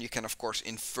 and then you can of course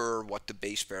infer what the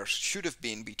base pairs should have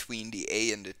been between the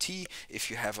A and the T if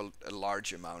you have a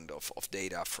large amount of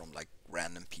data from like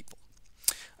random people.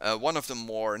 One of the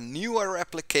more newer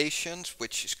applications,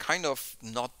 which is kind of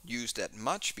not used that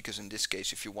much, because in this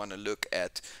case if you want to look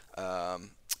at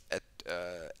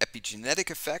epigenetic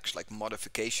effects like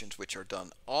modifications which are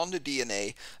done on the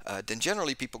DNA, then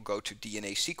generally people go to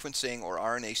DNA sequencing or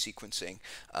RNA sequencing,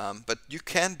 but you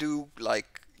can do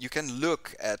like you can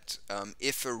look at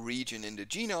if a region in the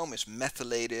genome is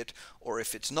methylated or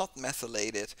if it's not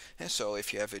methylated. And so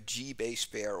if you have a G base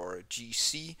pair or a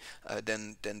GC,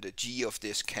 then the G of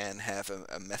this can have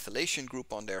a methylation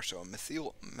group on there, so a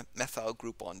methyl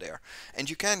group on there. And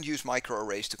you can use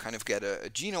microarrays to kind of get a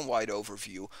genome-wide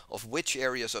overview of which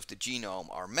areas of the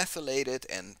genome are methylated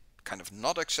and kind of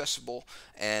not accessible,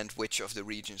 and which of the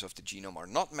regions of the genome are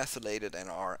not methylated and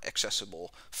are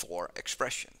accessible for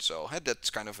expression. So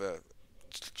that's kind of a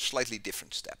slightly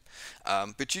different step.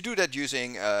 But you do that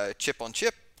using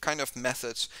chip-on-chip kind of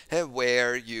methods,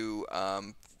 where you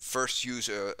first use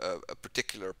a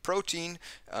particular protein.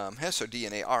 So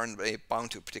DNA RNA bound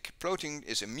to a particular protein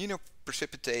is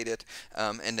immunoprecipitated,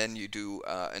 and then you do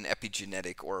an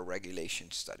epigenetic or a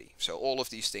regulation study. So all of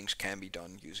these things can be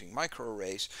done using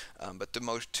microarrays, but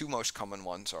the two most common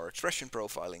ones are expression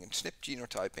profiling and SNP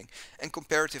genotyping, and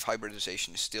comparative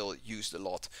hybridization is still used a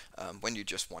lot when you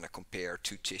just want to compare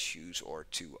two tissues or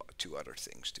two other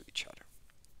things to each other.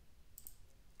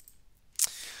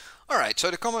 Alright,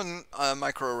 so the common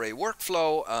microarray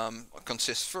workflow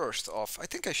consists first of, I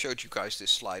think I showed you guys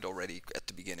this slide already at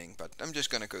the beginning, but I'm just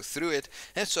going to go through it.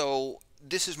 And so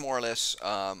this is more or less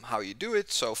how you do it.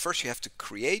 So first you have to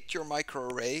create your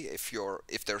microarray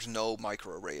if there's no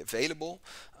microarray available.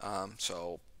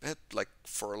 Like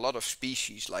for a lot of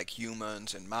species like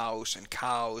humans and mouse and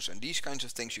cows and these kinds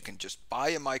of things, you can just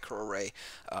buy a microarray.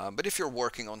 But if you're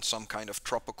working on some kind of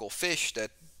tropical fish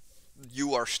that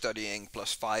you are studying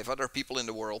plus 5 other people in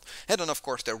the world, and then of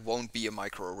course there won't be a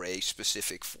microarray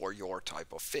specific for your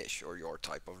type of fish or your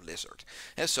type of lizard.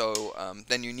 And so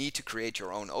then you need to create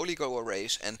your own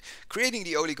oligoarrays, and creating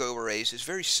the oligoarrays is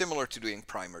very similar to doing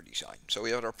primer design. So we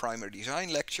have our primer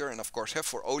design lecture, and of course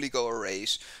for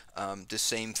oligoarrays the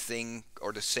same thing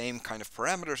or the same kind of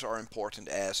parameters are important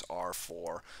as are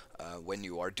for when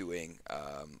you are doing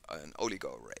an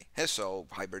oligoarray. So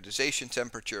hybridization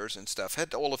temperatures and stuff,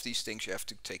 all of these things you have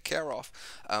to take care of.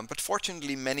 But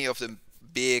fortunately many of the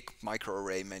big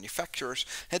microarray manufacturers,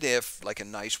 they have like a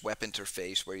nice web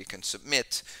interface where you can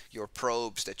submit your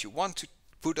probes that you want to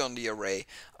put on the array,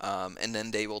 and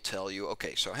then they will tell you,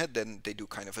 okay, so then they do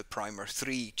kind of a primer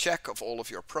 3 check of all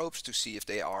of your probes to see if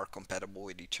they are compatible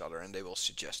with each other, and they will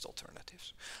suggest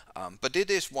alternatives. But it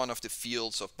is one of the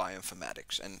fields of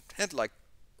bioinformatics, and like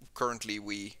currently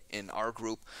we in our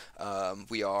group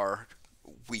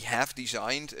we have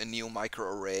designed a new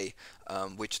microarray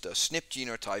which does SNP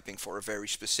genotyping for a very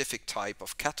specific type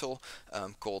of cattle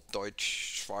called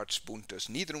Deutsch Schwarzbuntes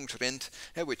Niederungsrind,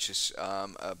 which is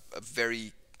a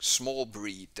very small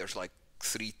breed. There's like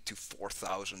 3,000 to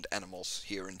 4,000 animals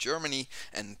here in Germany,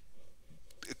 and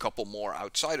a couple more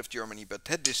outside of Germany, but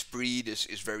this breed is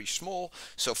very small.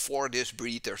 So for this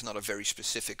breed, there's not a very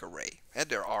specific array.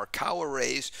 There are cow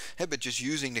arrays, but just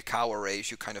using the cow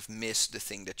arrays, you kind of miss the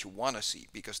thing that you want to see,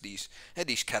 because these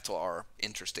cattle are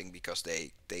interesting because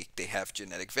they have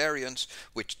genetic variants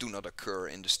which do not occur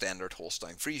in the standard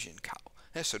Holstein Friesian cow.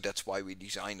 So that's why we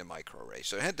designed a microarray.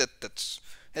 So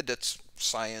that's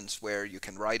science where you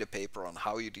can write a paper on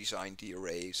how you designed the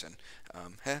arrays, and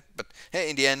but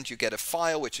in the end you get a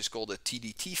file which is called a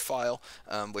TDT file,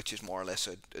 which is more or less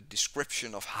a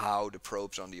description of how the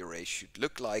probes on the array should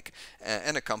look like,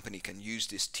 and a company can use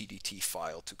this TDT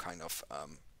file to kind of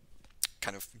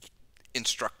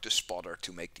instruct the spotter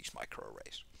to make these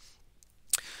microarrays.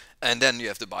 And then you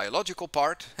have the biological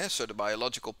part. So the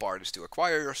biological part is to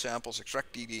acquire your samples,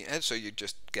 extract DNA. So you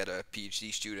just get a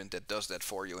PhD student that does that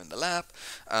for you in the lab.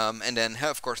 And then,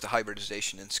 of course, the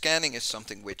hybridization and scanning is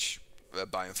something which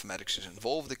bioinformatics is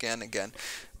involved again,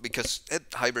 because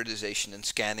hybridization and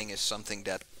scanning is something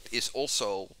that is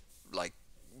also like,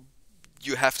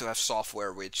 you have to have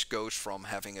software which goes from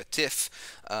having a TIFF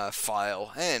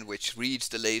file and which reads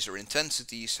the laser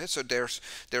intensities. So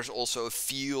there's also a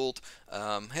field,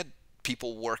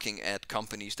 people working at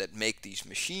companies that make these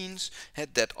machines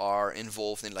that are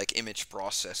involved in like image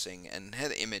processing and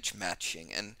image matching,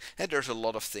 and there's a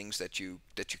lot of things that you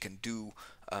can do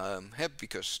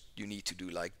because you need to do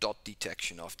like dot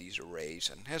detection of these arrays,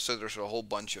 and so there's a whole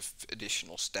bunch of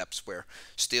additional steps where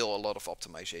still a lot of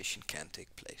optimization can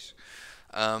take place.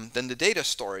 Then the data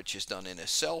storage is done in a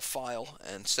cell file,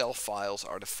 and cell files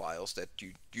are the files that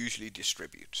you usually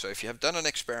distribute. So if you have done an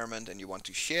experiment and you want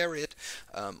to share it,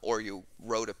 or you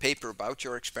wrote a paper about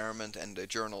your experiment and the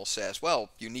journal says, well,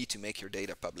 you need to make your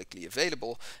data publicly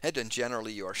available, and then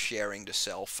generally you are sharing the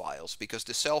cell files, because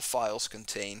the cell files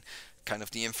contain kind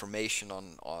of the information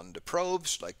on the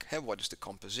probes, like what is the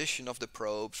composition of the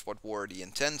probes, what were the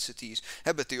intensities,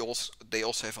 but they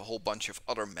also have a whole bunch of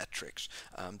other metrics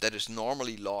that is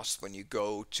normally lost when you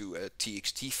go to a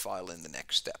TXT file in the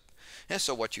next step.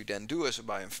 So what you then do as a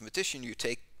bioinformatician, you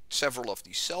take several of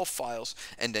these cell files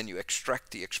and then you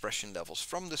extract the expression levels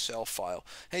from the cell file,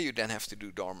 and you then have to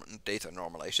do data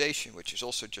normalization, which is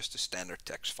also just a standard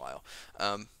text file.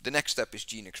 The next step is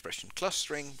gene expression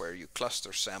clustering, where you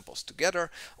cluster samples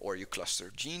together or you cluster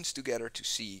genes together to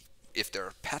see if there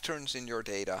are patterns in your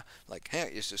data, like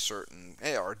is a certain,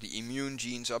 are the immune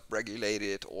genes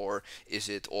upregulated, or is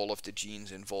it all of the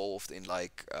genes involved in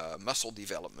like muscle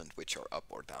development which are up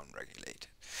or down regulated.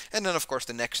 And then of course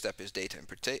the next step is data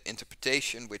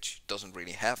interpretation, which doesn't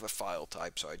really have a file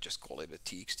type, so I just call it a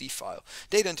TXT file.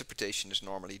 Data interpretation is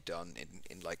normally done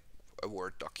in like a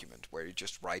Word document, where you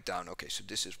just write down, okay, so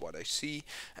this is what I see,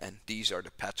 and these are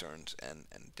the patterns, and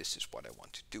this is what I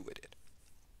want to do with it.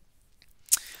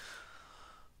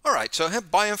 Alright, so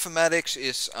bioinformatics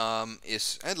is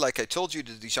like I told you,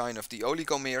 the design of the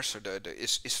oligomer, so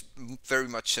is very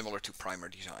much similar to primer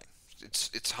design.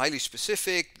 It's highly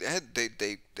specific.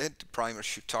 The primers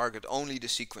should target only the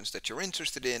sequence that you're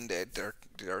interested in.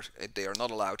 They are not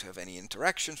allowed to have any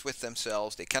interactions with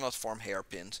themselves. They cannot form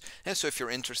hairpins. And so if you're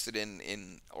interested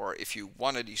or if you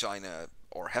want to design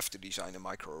or have to design a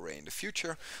microarray in the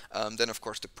future, then of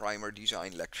course the primer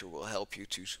design lecture will help you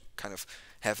to kind of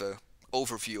have a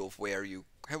overview of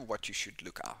what you should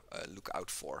look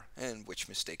out for and which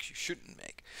mistakes you shouldn't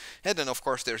make. And then of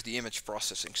course there's the image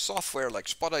processing software like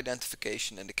spot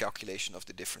identification and the calculation of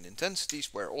the different intensities,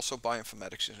 where also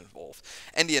bioinformatics is involved.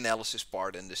 And the analysis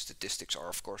part and the statistics are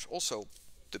of course also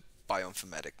the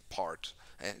bioinformatic part,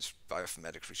 and it's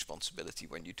bioinformatics responsibility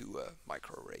when you do a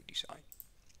microarray design.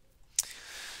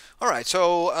 Alright,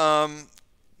 so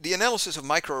the analysis of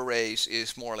microarrays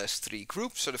is more or less three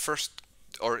groups. So the first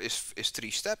is three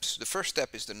steps. The first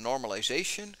step is the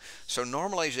normalization. So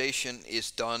normalization is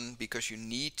done because you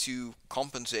need to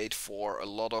compensate for a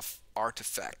lot of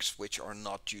artifacts which are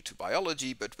not due to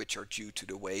biology, but which are due to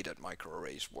the way that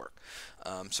microarrays work.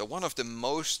 So one of the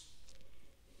most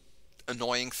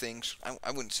annoying things,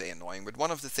 I wouldn't say annoying, but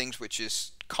one of the things which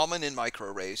is common in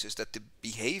microarrays is that the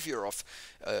behavior of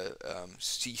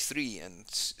C3 and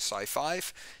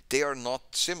Psi5, they are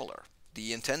not similar.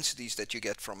 The intensities that you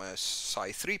get from a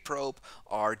Psi3 probe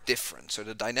are different. So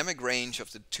the dynamic range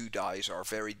of the two dyes are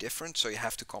very different, so you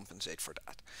have to compensate for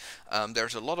that.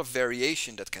 There's a lot of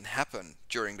variation that can happen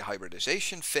during the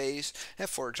hybridization phase. And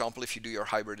for example, if you do your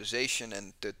hybridization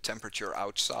and the temperature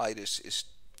outside is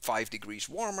 5 degrees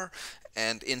warmer,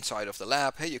 and inside of the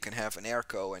lab, hey, you can have an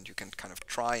airco and you can kind of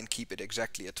try and keep it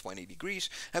exactly at 20 degrees,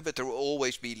 but there will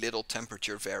always be little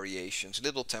temperature variations,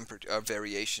 little temperature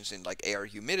variations in like air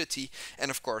humidity,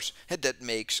 and of course that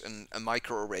makes a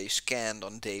microarray scanned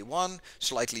on day 1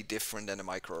 slightly different than a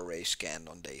microarray scanned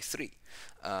on day 3.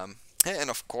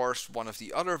 And of course, one of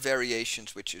the other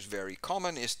variations which is very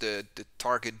common is the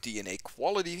target DNA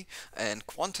quality and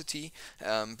quantity,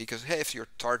 because hey, if your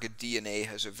target DNA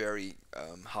has a very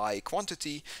high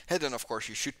quantity, hey, then of course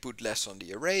you should put less on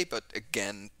the array, but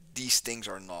again, these things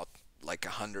are not like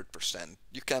 100%.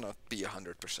 You cannot be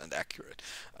 100% accurate.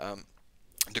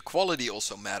 The quality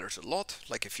also matters a lot,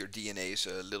 like if your DNA is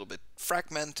a little bit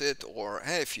fragmented, or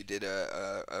hey, if you did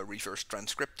a reverse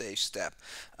transcriptase step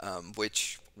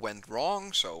which went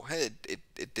wrong, so hey,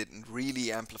 it didn't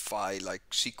really amplify like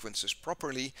sequences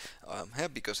properly, hey,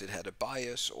 because it had a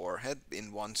bias, or had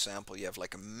in one sample you have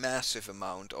like a massive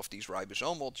amount of these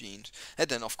ribosomal genes, and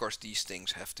then of course these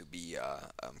things have to be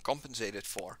compensated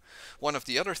for. One of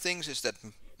the other things is that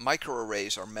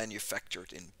microarrays are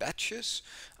manufactured in batches,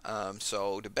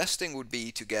 so the best thing would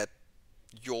be to get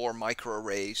your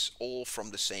microarrays all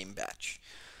from the same batch.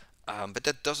 But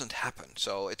that doesn't happen.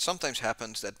 So it sometimes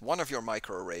happens that one of your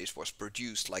microarrays was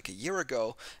produced like a year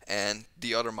ago and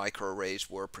the other microarrays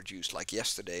were produced like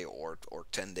yesterday or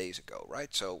 10 days ago,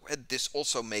 right? So this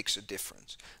also makes a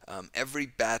difference. Every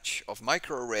batch of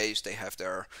microarrays, they have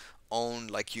their own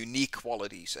like unique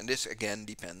qualities, and this again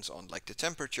depends on like the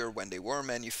temperature when they were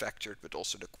manufactured, but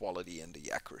also the quality and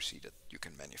the accuracy that you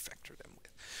can manufacture them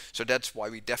with. So that's why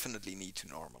we definitely need to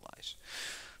normalize.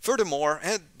 Furthermore,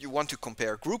 you want to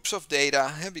compare groups of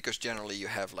data, because generally you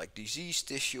have like diseased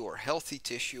tissue or healthy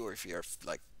tissue, or if you have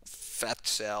like fat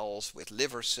cells with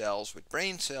liver cells with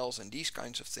brain cells and these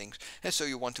kinds of things. And so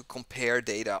you want to compare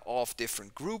data of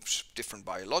different groups, different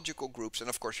biological groups, and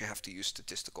of course you have to use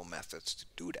statistical methods to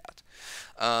do that.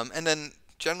 And then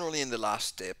generally in the last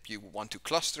step you want to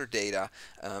cluster data,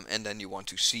 and then you want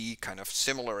to see kind of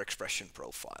similar expression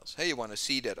profiles. Hey, you want to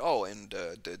see that, oh, in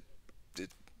the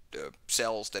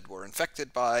cells that were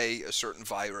infected by a certain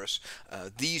virus,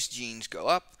 these genes go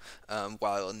up,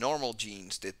 while in normal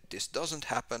genes this doesn't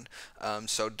happen.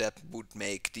 So that would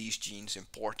make these genes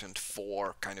important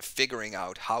for kind of figuring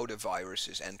out how the virus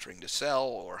is entering the cell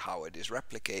or how it is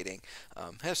replicating.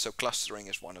 So clustering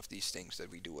is one of these things that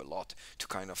we do a lot to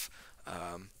kind of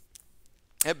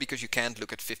because you can't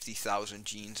look at 50,000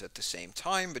 genes at the same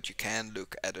time, but you can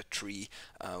look at a tree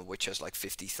which has like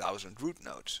 50,000 root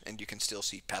nodes, and you can still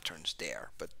see patterns there.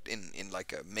 But in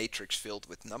like a matrix filled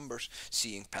with numbers,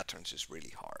 seeing patterns is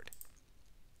really hard.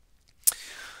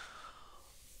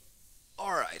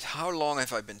 Alright, how long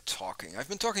have I been talking? I've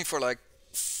been talking for like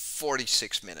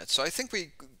 46 minutes, so I think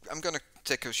I'm going to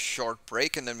take a short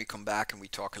break and then we come back and we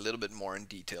talk a little bit more in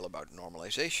detail about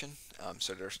normalization.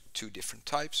 So there's two different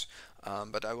types,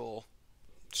 but I will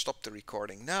stop the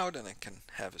recording now, then I can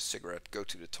have a cigarette, go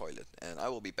to the toilet, and I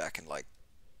will be back in like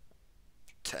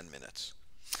 10 minutes.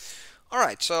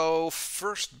 Alright, so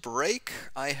first break,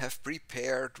 I have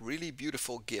prepared really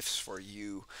beautiful gifs for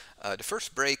you. The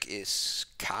first break is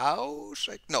cows,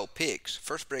 no, pigs.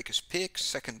 First break is pigs,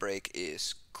 second break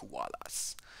is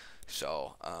koalas.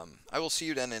 So I will see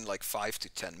you then in like 5 to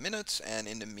 10 minutes, and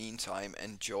in the meantime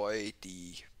enjoy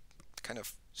the kind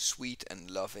of sweet and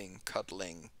loving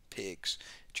cuddling pigs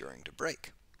during the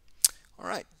break.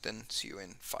 Alright, then see you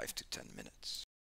in 5 to 10 minutes.